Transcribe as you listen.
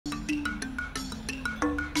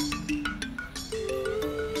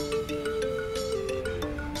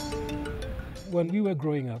When we were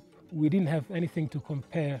growing up, we didn't have anything to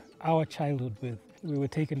compare our childhood with. We were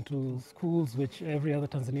taken to schools which every other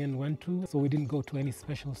Tanzanian went to, so we didn't go to any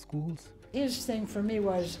special schools. His thing for me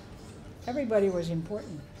was everybody was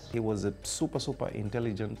important. He was a super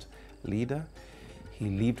intelligent leader. He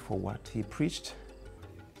lived for what he preached.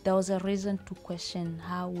 There was a reason to question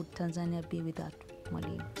how would Tanzania be without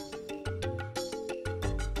Mwalimu.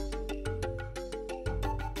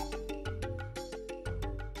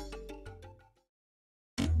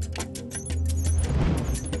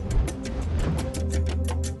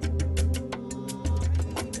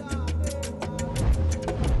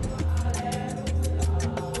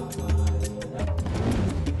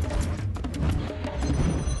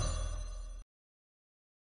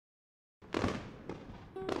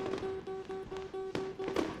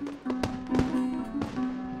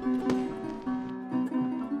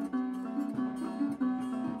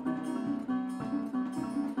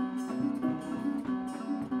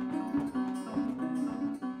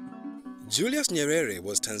 Julius Nyerere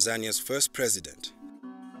was Tanzania's first president.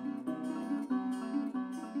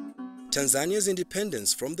 Tanzania's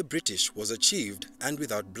independence from the British was achieved and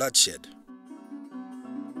without bloodshed.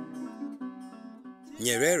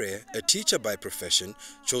 Nyerere, a teacher by profession,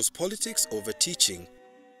 chose politics over teaching,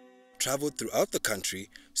 traveled throughout the country,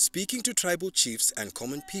 speaking to tribal chiefs and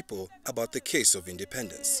common people about the case of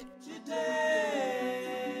independence.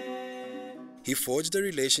 He forged a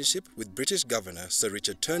relationship with British Governor Sir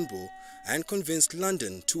Richard Turnbull and convinced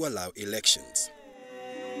London to allow elections.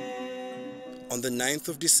 On the 9th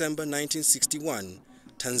of December 1961,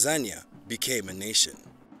 Tanzania became a nation.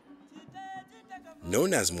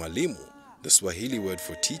 Known as Mwalimu, the Swahili word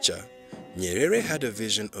for teacher, Nyerere had a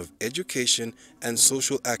vision of education and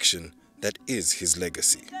social action that is his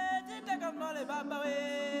legacy.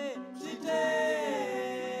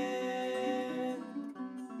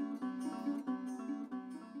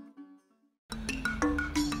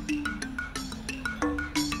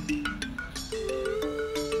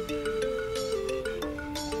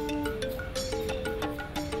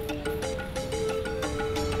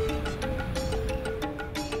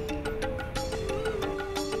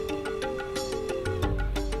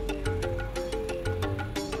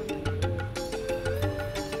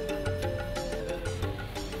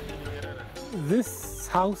 This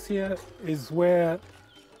house here is where,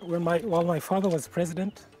 while my father was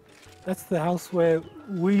president, that's the house where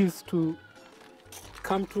we used to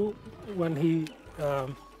come to when he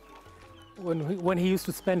used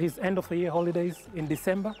to spend his end of the year holidays in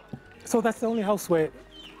December. So that's the only house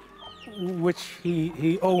which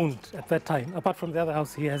he owned at that time, apart from the other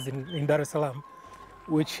house he has in Dar es Salaam,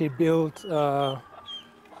 which he built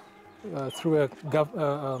through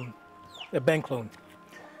a bank loan.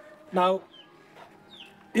 Now,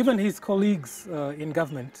 even his colleagues in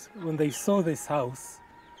government, when they saw this house,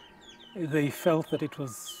 they felt that it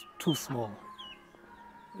was too small,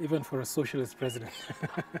 even for a socialist president.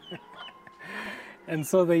 And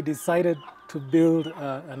so they decided to build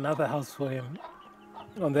another house for him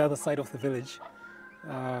on the other side of the village.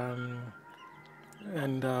 And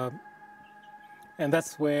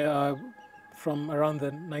that's where, from around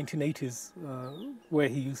the 1980s, where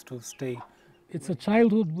he used to stay. It's a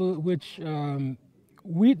childhood which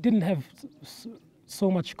we didn't have so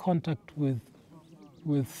much contact with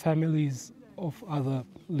families of other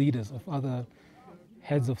leaders, of other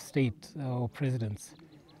heads of state or presidents.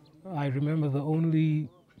 I remember the only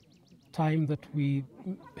time that we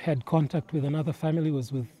had contact with another family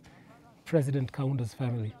was with President Kaunda's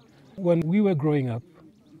family. When we were growing up,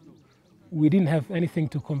 we didn't have anything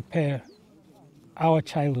to compare our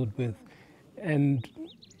childhood with, and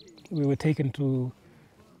we were taken to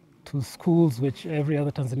schools which every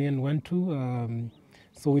other Tanzanian went to,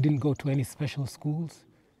 so we didn't go to any special schools.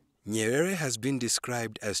 Nyerere has been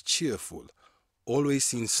described as cheerful, always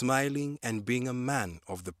seen smiling and being a man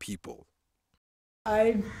of the people.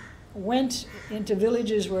 I went into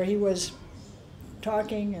villages where he was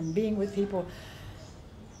talking and being with people,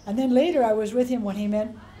 and then later I was with him when he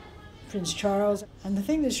met Prince Charles, and the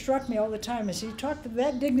thing that struck me all the time is he talked to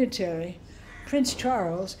that dignitary, Prince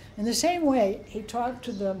Charles, in the same way he talked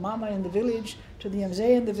to the mama in the village, to the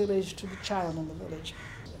mzee in the village, to the child in the village.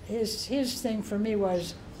 His thing for me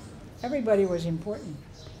was everybody was important,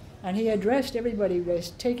 and he addressed everybody by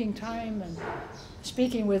taking time and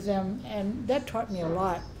speaking with them, and that taught me a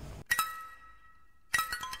lot.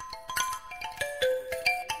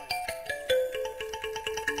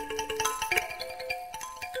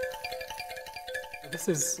 This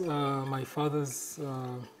is my father's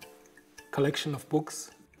collection of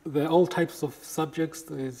books. There are all types of subjects.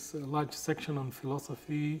 There's a large section on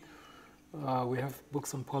philosophy, We have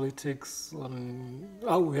books on politics,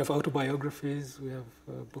 we have autobiographies, we have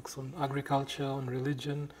books on agriculture, on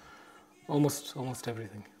religion, almost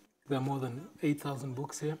everything. There are more than 8,000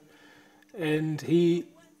 books here. And he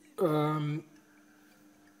read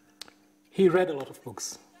a lot of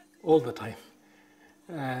books all the time.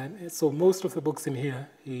 And so most of the books in here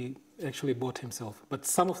he actually bought himself. But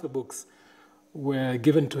some of the books were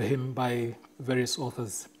given to him by various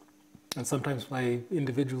authors, and sometimes by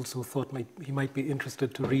individuals who thought he might be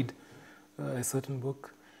interested to read a certain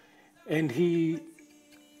book. And he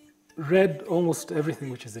read almost everything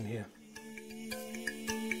which is in here.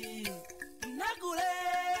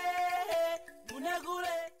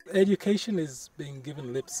 Education is being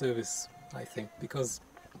given lip service, I think, because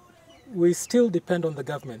we still depend on the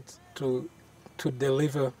government to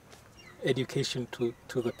deliver education to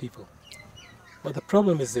the people. But the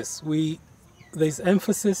problem is this: there's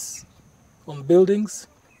emphasis on buildings.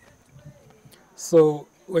 So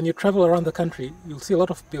when you travel around the country, you'll see a lot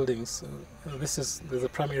of buildings. There's a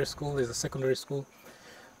primary school, there's a secondary school,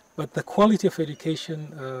 but the quality of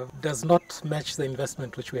education does not match the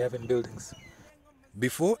investment which we have in buildings.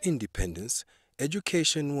 Before independence,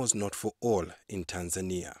 education was not for all in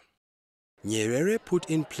Tanzania. Nyerere put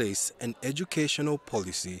in place an educational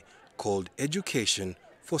policy called Education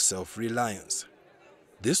for Self-Reliance.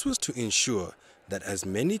 This was to ensure that as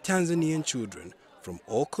many Tanzanian children from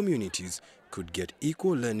all communities could get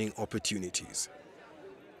equal learning opportunities.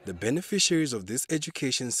 The beneficiaries of this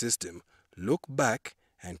education system look back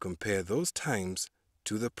and compare those times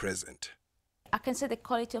to the present. I can say the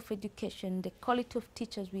quality of education, the quality of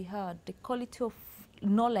teachers we had, the quality of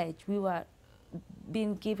knowledge we were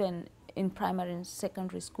being given in primary and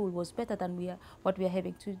secondary school was better than what we are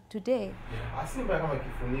having today.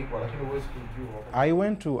 I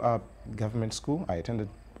went to a government school. I attended,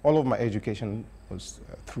 all of my education was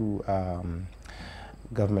through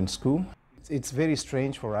government school. It's very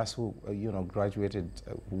strange for us who graduated,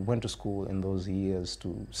 went to school in those years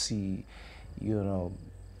to see,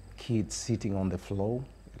 kids sitting on the floor.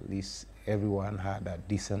 At least everyone had a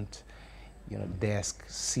decent, desk,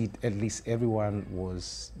 seat. At least everyone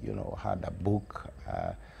was, had a book.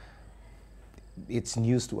 It's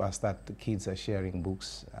news to us that the kids are sharing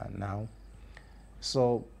books now.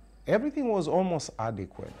 So everything was almost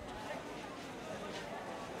adequate.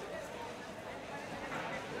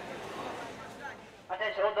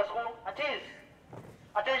 Attention on the school, at ease.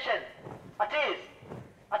 Attention, at ease.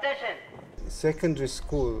 Attention. Secondary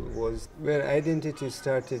school was where identity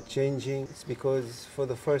started changing. It's because for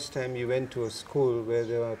the first time you went to a school where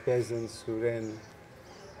there were peasants who ran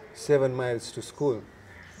 7 miles to school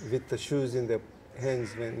with the shoes in their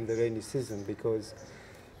hands when in the rainy season, because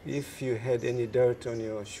if you had any dirt on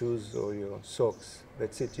your shoes or your socks,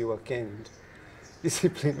 that's it, you were canned.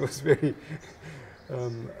 Discipline was very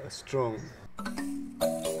strong.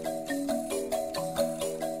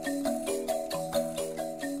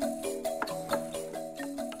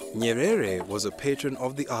 Nyerere was a patron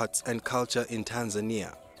of the arts and culture in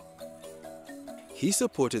Tanzania. He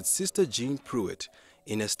supported Sister Jean Pruitt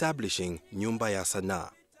in establishing Nyumba ya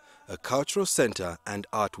Sanaa, a cultural center and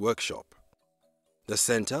art workshop. The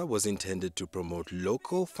center was intended to promote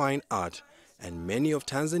local fine art, and many of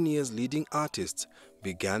Tanzania's leading artists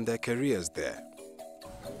began their careers there.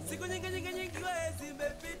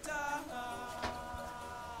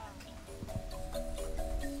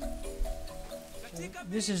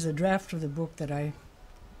 This is the draft of the book that I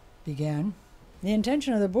began. The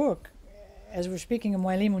intention of the book, as we're speaking of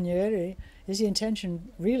Mwalimu Nyerere, is the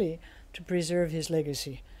intention really to preserve his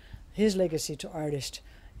legacy to artists.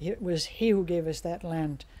 It was he who gave us that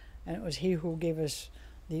land, and it was he who gave us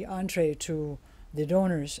the entree to the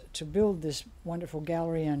donors to build this wonderful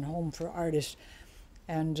gallery and home for artists.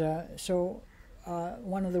 And so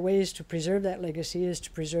one of the ways to preserve that legacy is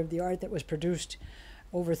to preserve the art that was produced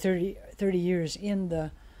over 30 years in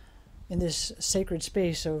this sacred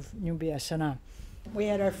space of Nyumba ya Sanaa. We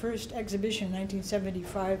had our first exhibition in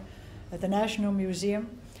 1975 at the National Museum.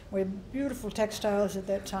 We had beautiful textiles at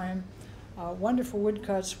that time, wonderful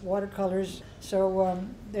woodcuts, watercolors. So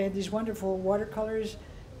they had these wonderful watercolors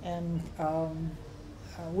and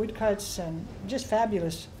woodcuts and just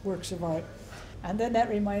fabulous works of art. And then that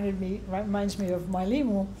reminds me of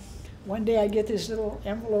Mwalimu. One day I get this little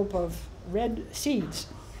envelope of red seeds,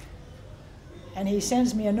 and he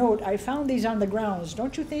sends me a note. I found these on the grounds.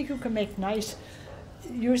 Don't you think you can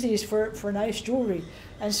use these for nice jewelry?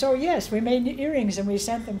 And so yes, we made earrings and we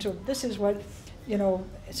sent them to him. This is what,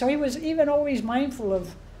 so he was even always mindful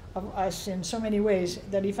of us in so many ways,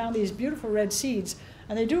 that he found these beautiful red seeds,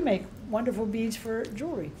 and they do make wonderful beads for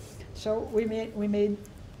jewelry. So we made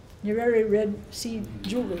Nyerere Red Sea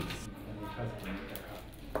jewelry.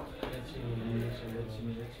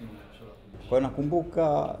 Kwa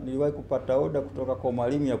nakumbuka niliwahi kupata oda kutoka kwa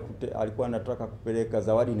mwalimu alikuwa anataka kupeleka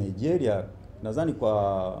zawadi Nigeria, nadhani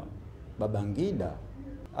kwa Babangida.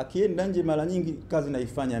 Akienda nje mara nyingi kazi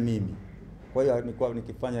naifanya mimi. Kwa hiyo nilikuwa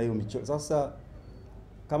nikifanya hiyo michoro. Sasa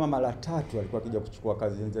kama mara 3 alikuwa akija kuchukua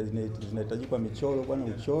kazi zinahitajika michoro, bwana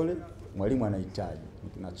uchole, mwalimu anahitaji.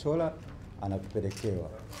 Tunachora anakupelekewa.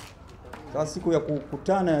 Sasa siku ya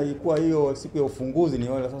kukutana ilikuwa hiyo siku ya ufunguzi, ni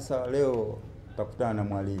wala sasa leo tutakutana na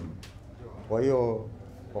mwalimu. Kwa hiyo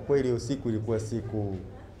kwa kweli hiyo siku ilikuwa siku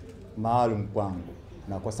maalum kwangu.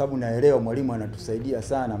 Na kwa sababu naelewa mwalimu anatusaidia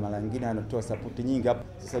sana, mara nyingine anatoa support nyingi hapa.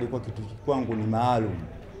 Sasa ilikuwa kitu kwangu ni maalum.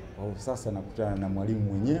 Kwa hiyo sasa nakutana na mwalimu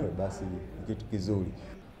mwenyewe, basi ni kitu kizuri.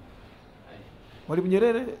 Mwalimu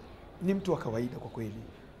Nyerere ni mtu wa kawaida kwa kweli.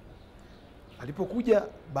 Alipokuja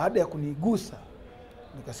baada ya kunigusa,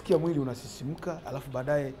 nikasikia mwili unasisimka, alafu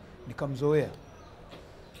baadaye nikamzoea.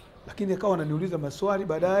 Lakini akawa ananiuliza maswali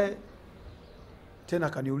baadaye. Tena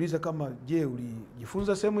akaniuliza kama, je,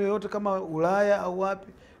 ulijifunza sehemu yoyote kama Ulaya au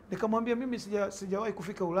wapi? Nikamwambia mimi sijawahi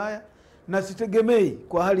kufika Ulaya na sitegemei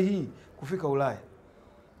kwa hali hii kufika Ulaya.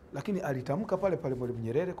 Lakini alitamka pale pale Mwalimu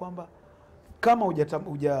Nyerere kwamba kama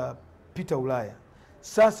hujapita Ulaya,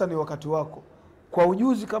 sasa ni wakati wako. Kwa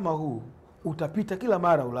ujuzi kama huu utapita kila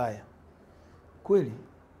mara Ulaya. Kweli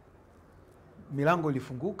milango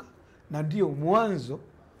ilifunguka na ndio mwanzo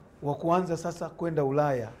wa kuanza sasa kwenda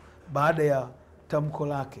Ulaya baada ya tamko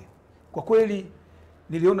lake. Kwa kweli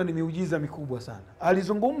niliona ni miujiza mikubwa sana.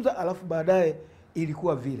 Alizungumza alafu baadaye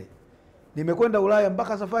ilikuwa vile. Nimekwenda Ulaya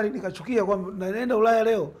mpaka safari nikachukia kwamba naenda Ulaya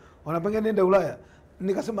leo, wanapanga nenda Ulaya.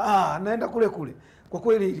 Nikasema naenda kule kule. Kwa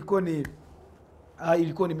kweli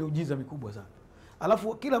ilikuwa ni miujiza mikubwa sana.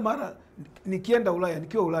 Alafu kila mara nikienda Ulaya,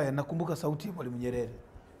 nikiwa Ulaya nakumbuka sauti ya Mwalimu Nyerere.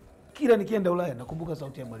 Kila nikienda Ulaya nakumbuka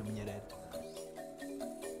sauti ya Mwalimu Nyerere.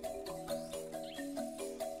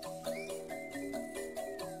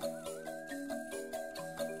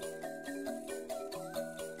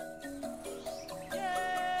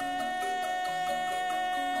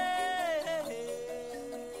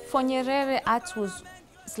 For Nyerere, art was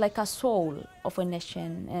like a soul of a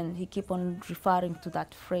nation, and he keep on referring to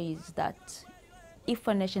that phrase that if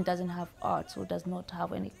a nation doesn't have art or does not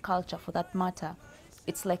have any culture for that matter,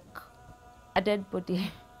 it's like a dead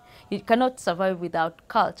body. You cannot survive without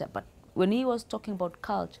culture. But when he was talking about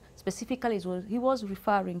culture, specifically he was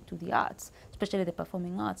referring to the arts, especially the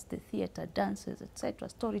performing arts, the theater, dances, etc.,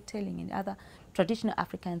 storytelling and other traditional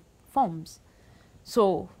African forms.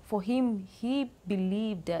 So for him, he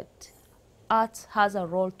believed that art has a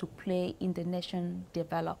role to play in the nation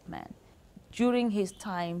development. During his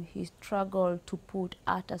time, he struggled to put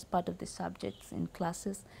art as part of the subjects in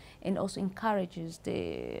classes, and also encourages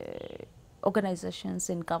the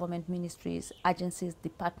organizations and government ministries, agencies,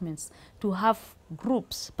 departments to have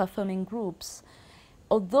groups, performing groups.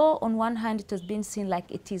 Although on one hand it has been seen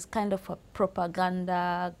like it is kind of a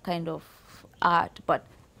propaganda kind of art, but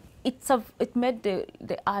it made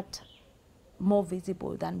the art more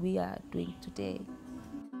visible than we are doing today.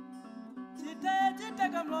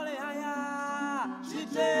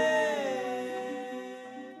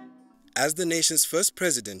 As the nation's first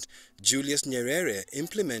president, Julius Nyerere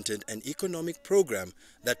implemented an economic program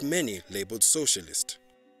that many labeled socialist.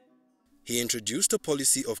 He introduced a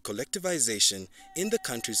policy of collectivization in the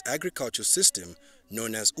country's agricultural system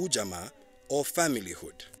known as ujamaa or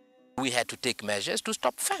familyhood. We had to take measures to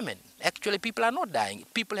stop famine. Actually, people are not dying.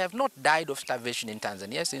 People have not died of starvation in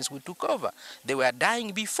Tanzania since we took over. They were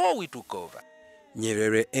dying before we took over.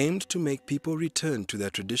 Nyerere aimed to make people return to their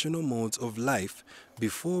traditional modes of life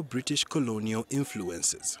before British colonial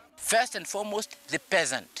influences. First and foremost, the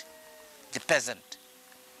peasant,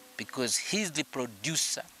 because he's the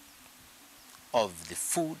producer of the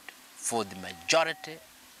food for the majority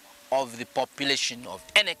of the population of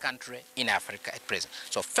any country in Africa at present.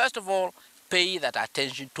 So first of all, pay that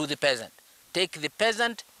attention to the peasant. Take the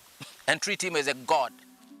peasant and treat him as a god.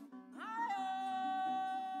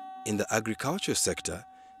 In the agriculture sector,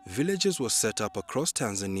 villages were set up across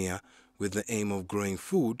Tanzania with the aim of growing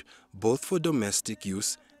food both for domestic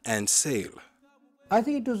use and sale. I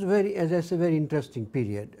think it was a very interesting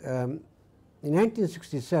period. In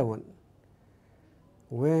 1967,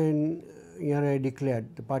 when Nyerere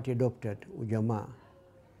declared, the party adopted ujamaa,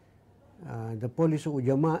 the policy of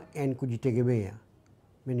ujamaa and kujitegemea,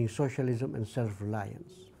 meaning socialism and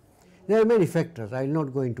self-reliance. There are many factors, I will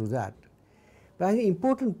not go into that. But I think the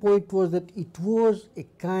important point was that it was a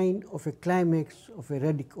kind of a climax of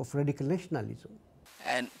radical nationalism.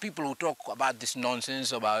 And people who talk about this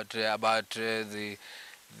nonsense about the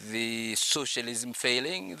the socialism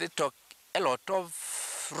failing, they talk a lot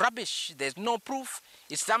of rubbish. There's no proof.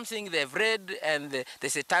 It's something they've read, and they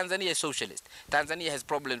say Tanzania is socialist. Tanzania has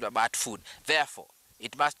problems about food. Therefore,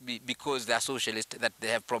 it must be because they're socialist that they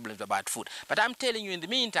have problems about food. But I'm telling you, in the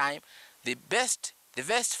meantime, the best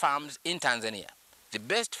farms in Tanzania,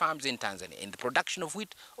 in the production of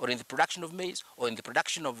wheat, or in the production of maize, or in the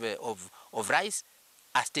production of rice,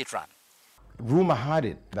 are state-run. Rumor had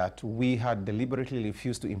it that we had deliberately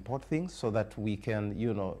refused to import things so that we can,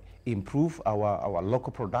 improve our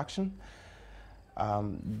local production.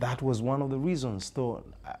 That was one of the reasons. So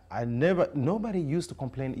nobody used to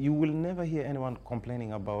complain. You will never hear anyone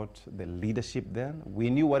complaining about the leadership then.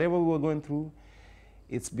 We knew whatever we were going through,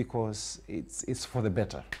 it's because it's for the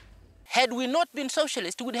better. Had we not been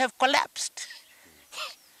socialist, we would have collapsed.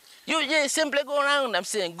 You just simply go around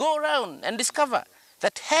and discover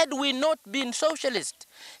that had we not been socialist,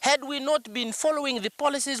 had we not been following the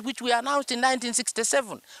policies which we announced in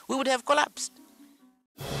 1967, we would have collapsed.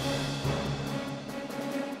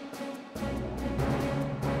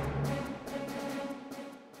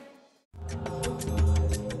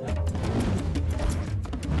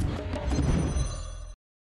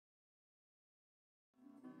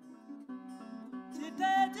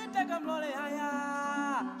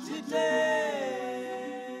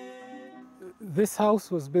 This house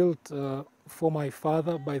was built for my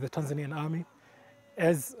father by the Tanzanian army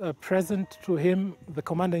as a present to him, the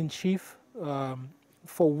commander-in-chief,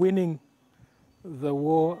 for winning the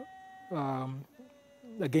war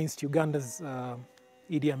against Uganda's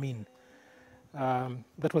Idi Amin.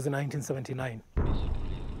 That was in 1979.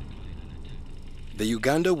 The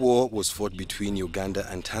Uganda War was fought between Uganda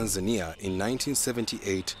and Tanzania in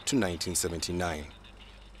 1978 to 1979.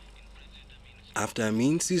 After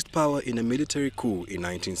Amin seized power in a military coup in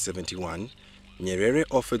 1971, Nyerere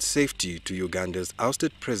offered safety to Uganda's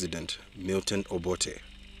ousted president, Milton Obote.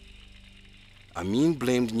 Amin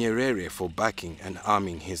blamed Nyerere for backing and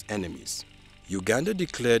arming his enemies. Uganda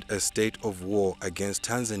declared a state of war against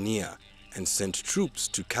Tanzania and sent troops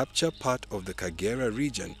to capture part of the Kagera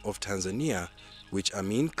region of Tanzania, which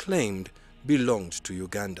Amin claimed belonged to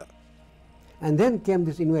Uganda. And then came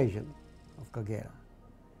this invasion of Kagera.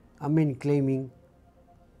 Amin claiming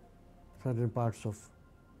certain parts of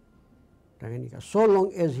Tanganyika. So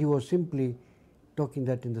long as he was simply talking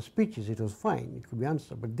that in the speeches, it was fine, it could be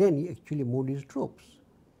answered. But then he actually moved his troops.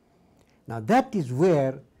 Now that is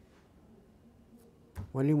where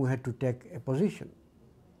Mwalimu had to take a position,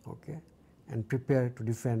 okay, and prepare to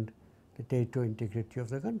defend the territorial integrity of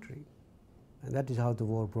the country. And that is how the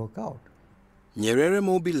war broke out. Nyerere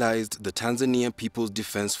mobilized the Tanzanian People's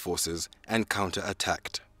Defense Forces and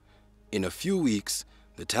counterattacked. In a few weeks,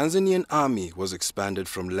 the Tanzanian army was expanded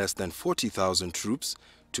from less than 40,000 troops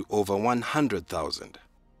to over 100,000.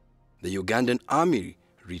 The Ugandan army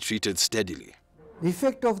retreated steadily. The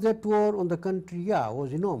effect of that war on the country,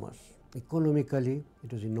 was enormous. Economically,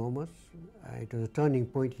 it was enormous. It was a turning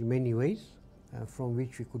point in many ways, from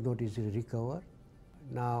which we could not easily recover.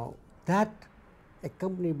 Now, that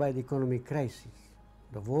accompanied by the economic crisis,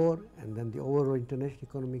 the war and then the overall international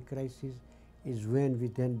economic crisis, is when we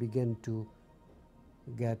then began to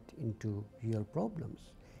get into real problems.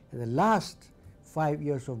 And the last 5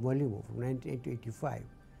 years of Mwalimu, from 1980 to 85,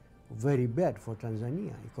 were very bad for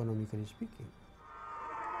Tanzania, economically speaking.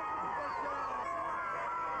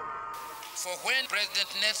 For when President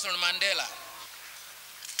Nelson Mandela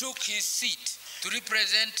took his seat to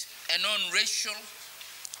represent a non-racial,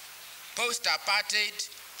 post-apartheid,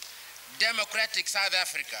 democratic South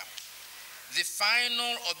Africa, the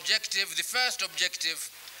final objective, the first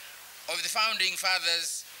objective of the founding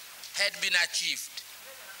fathers had been achieved.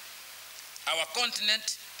 Our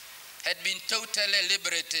continent had been totally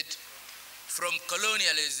liberated from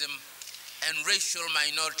colonialism and racial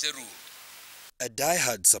minority rule. A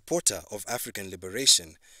die-hard supporter of African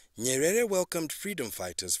liberation, Nyerere welcomed freedom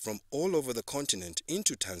fighters from all over the continent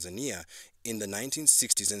into Tanzania in the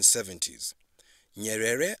 1960s and 70s.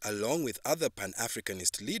 Nyerere, along with other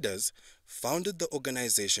Pan-Africanist leaders, founded the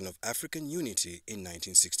Organization of African Unity in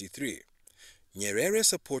 1963. Nyerere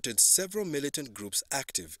supported several militant groups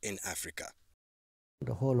active in Africa.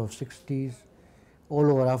 The whole of 60s,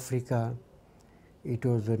 all over Africa, it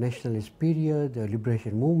was the nationalist period, the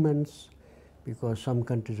liberation movements, because some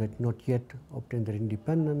countries had not yet obtained their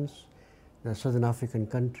independence, the southern African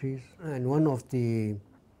countries. And one of the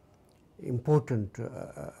important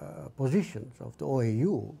positions of the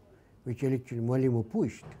OAU, which actually Mwalimu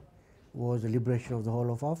pushed, was the liberation of the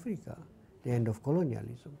whole of Africa, the end of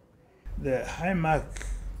colonialism. The high mark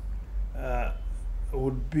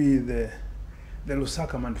would be the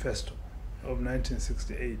Lusaka Manifesto, of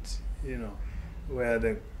 1968, you know, where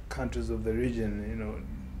the countries of the region, you know,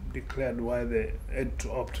 declared why they had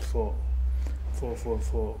to opt for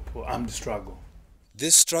armed struggle.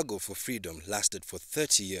 This struggle for freedom lasted for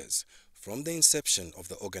 30 years, from the inception of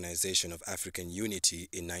the Organization of African Unity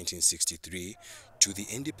in 1963 to the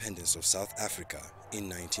independence of South Africa in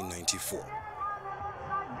 1994.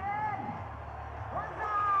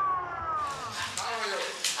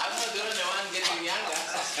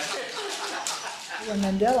 When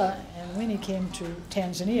Mandela and Winnie came to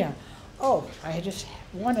Tanzania, oh, I just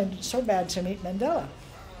wanted so bad to meet Mandela.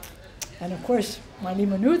 And of course,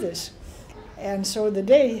 Mwalimu knew this. And so the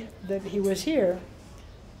day that he was here,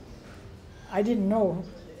 I didn't know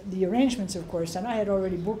the arrangements, of course, and I had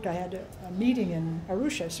already booked. I had a meeting in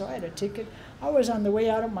Arusha, so I had a ticket. I was on the way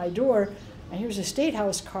out of my door, and here's a State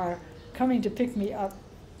House car coming to pick me up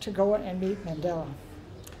to go and meet Mandela.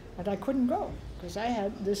 And I couldn't go because I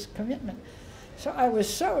had this commitment. So I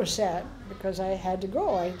was so sad because I had to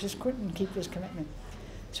go. I just couldn't keep this commitment.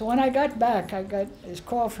 So when I got back, I got this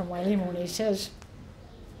call from Mwalimu, and he says,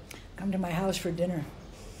 "Come to my house for dinner."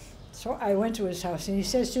 So I went to his house, and he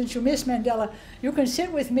says, "Since you miss Mandela, you can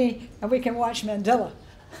sit with me and we can watch Mandela."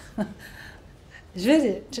 His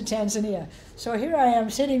visit to Tanzania. So here I am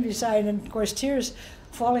sitting beside, and of course tears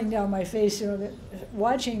falling down my face, you know,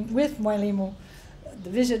 watching with Mwalimu the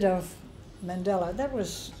visit of Mandela. That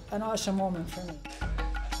was an awesome moment for me.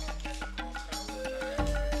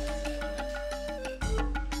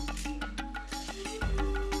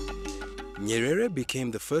 Nyerere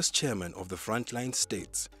became the first chairman of the Frontline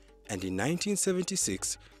States, and in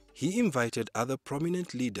 1976 he invited other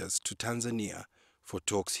prominent leaders to Tanzania for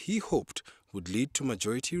talks he hoped would lead to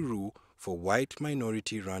majority rule for white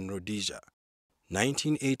minority-run Rhodesia.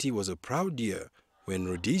 1980 was a proud year when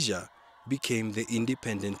Rhodesia became the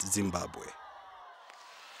independent Zimbabwe.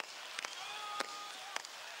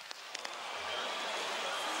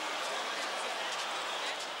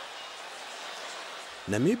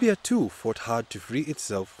 Namibia too fought hard to free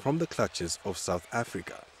itself from the clutches of South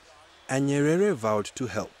Africa, and Nyerere vowed to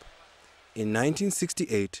help. In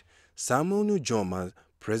 1968, Samuel Nujoma,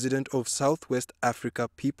 president of Southwest Africa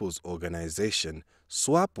People's Organization,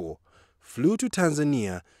 SWAPO, flew to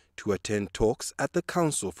Tanzania to attend talks at the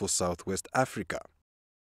Council for Southwest Africa.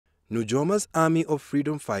 Nujoma's army of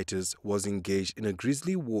freedom fighters was engaged in a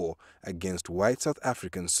grisly war against white South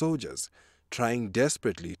African soldiers, trying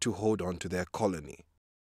desperately to hold on to their colony.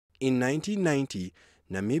 In 1990,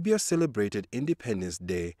 Namibia celebrated Independence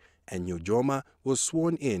Day, and Nujoma was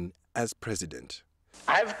sworn in as president.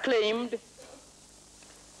 I have claimed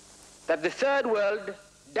that the third world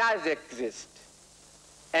does exist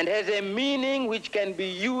and has a meaning which can be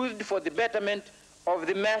used for the betterment of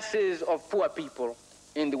the masses of poor people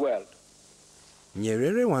in the world.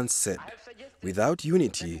 Nyerere once said, "Without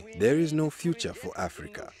unity, there is no future for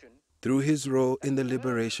Africa." Through his role in the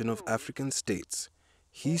liberation of African states,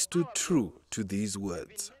 he stood true to these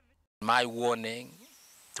words. My warning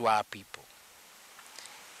to our people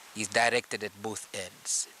is directed at both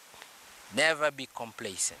ends. Never be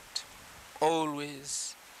complacent.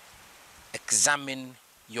 Always examine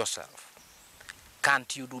yourself.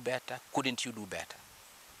 Can't you do better? Couldn't you do better?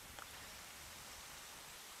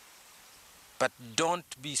 But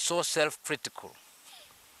don't be so self-critical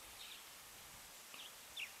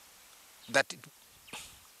that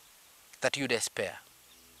you despair.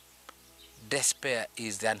 Despair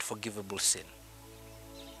is the unforgivable sin.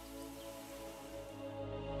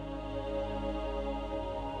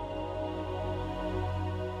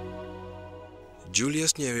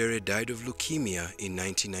 Julius Nyerere died of leukemia in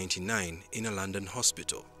 1999 in a London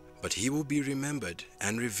hospital, but he will be remembered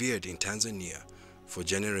and revered in Tanzania for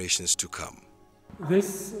generations to come.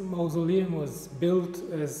 This mausoleum was built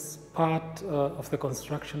as part of the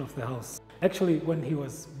construction of the house. Actually, when he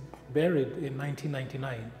was buried in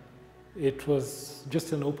 1999, it was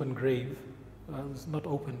just an open grave. It was not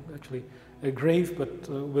open, actually, a grave, but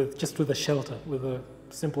with a shelter, with a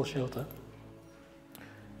simple shelter.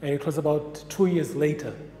 And it was about 2 years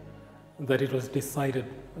later that it was decided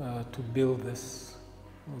to build this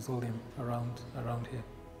mausoleum around here.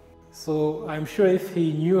 So I'm sure if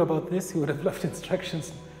he knew about this, he would have left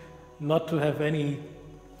instructions not to have any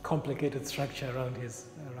complicated structure around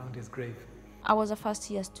his grave. I was a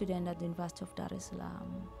first-year student at the University of Dar es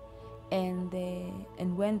Salaam,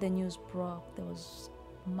 and when the news broke, there was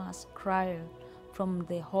mass cry from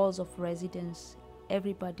the halls of residence.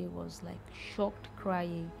 Everybody was like shocked,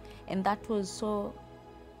 crying, and that was so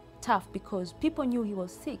tough because people knew he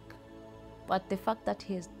was sick, but the fact that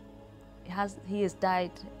he has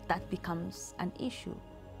died, that becomes an issue.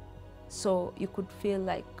 So you could feel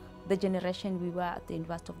like the generation we were at the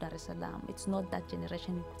University of Dar es Salaam. It's not that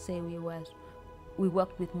generation you could say we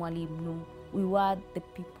worked with Mwalimu. No, we were the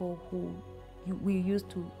people who we used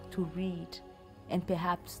to read, and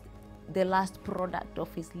perhaps the last product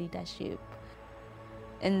of his leadership.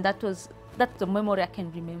 And that's the memory I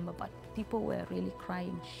can remember, but people were really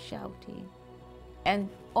crying, shouting. And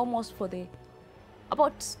almost for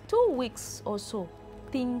about 2 weeks or so,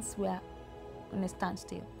 things were on a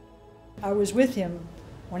standstill. I was with him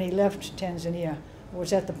when he left Tanzania. I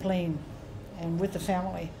was at the plane and with the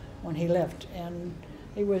family when he left, and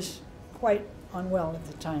he was quite unwell at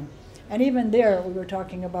the time. And even there, we were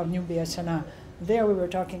talking about Nyumba ya Sanaa. There we were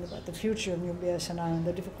talking about the future of Nyumba ya Sanaa and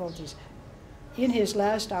the difficulties. In his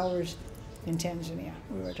last hours in Tanzania,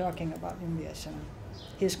 we were talking about Nyumba ya Sanaa,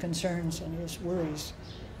 his concerns and his worries.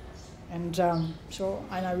 And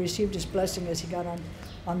and I received his blessing as he got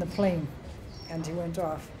on the plane and he went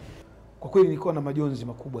off. Kwa kweli nilikuwa na majonzi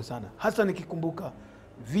makubwa sana, hasa nikikumbuka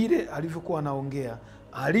vile alivyokuwa anaongea,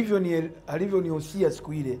 alivyonihusia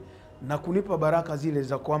siku ile na kunipa baraka zile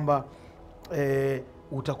za kwamba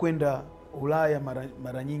utakwenda Ulaya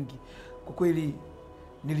mara nyingi. Kwa kweli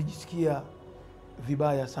nilijisikia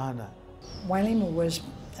vibaya sana. Mwalimu was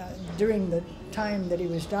during the time that he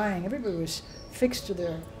was dying, everybody was fixed to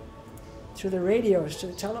the radios, to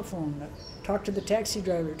the telephone, talk to the taxi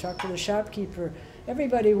driver, talk to the shopkeeper.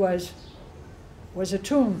 Everybody was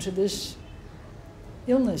attuned to this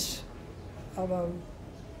illness of a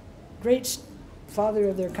great father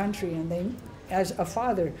of their country, and they, as a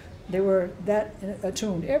father, they were that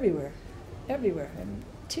attuned everywhere, and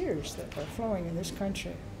tears that are flowing in this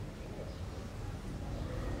country,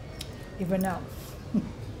 even now.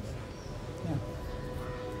 Yeah.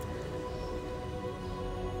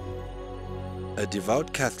 A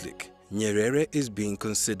devout Catholic, Nyerere is being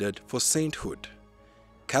considered for sainthood.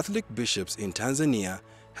 Catholic bishops in Tanzania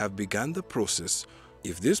have begun the process.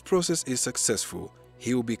 If this process is successful,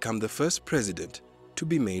 he will become the first president to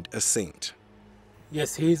be made a saint.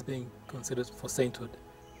 Yes, he is being considered for sainthood.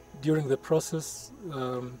 During the process,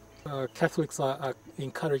 Catholics are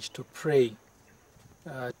encouraged to pray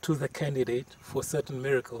to the candidate for certain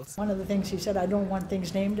miracles. One of the things he said, I don't want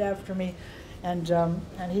things named after me, and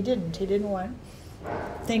he didn't. He didn't want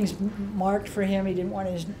things marked for him. He didn't want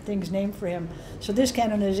his things named for him. So this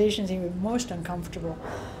canonization seemed most uncomfortable.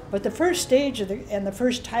 But the first stage and the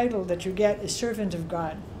first title that you get is Servant of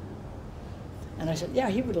God. And I said, yeah,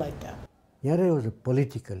 he would like that. Nyerere was a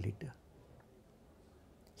political leader.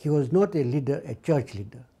 He was not a leader, a church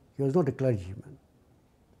leader. He was not a clergyman.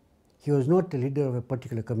 He was not a leader of a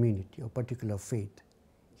particular community or particular faith.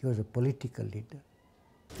 He was a political leader.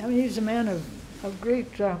 I mean, he's a man of great,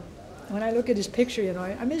 when I look at his picture, you know,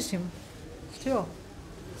 I miss him still.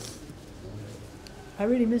 I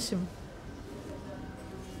really miss him.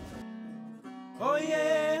 Oh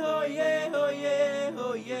yeah, oh yeah, oh yeah,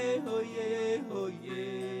 oh yeah, oh yeah, oh yeah.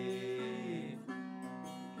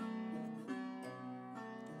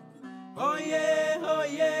 Oh yeah, oh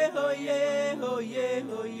yeah, oh yeah, oh yeah,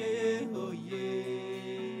 oh yeah, oh yeah.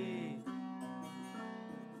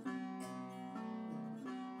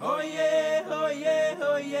 Oh yeah, oh yeah,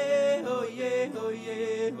 oh yeah, oh yeah, oh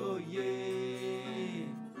yeah, oh yeah.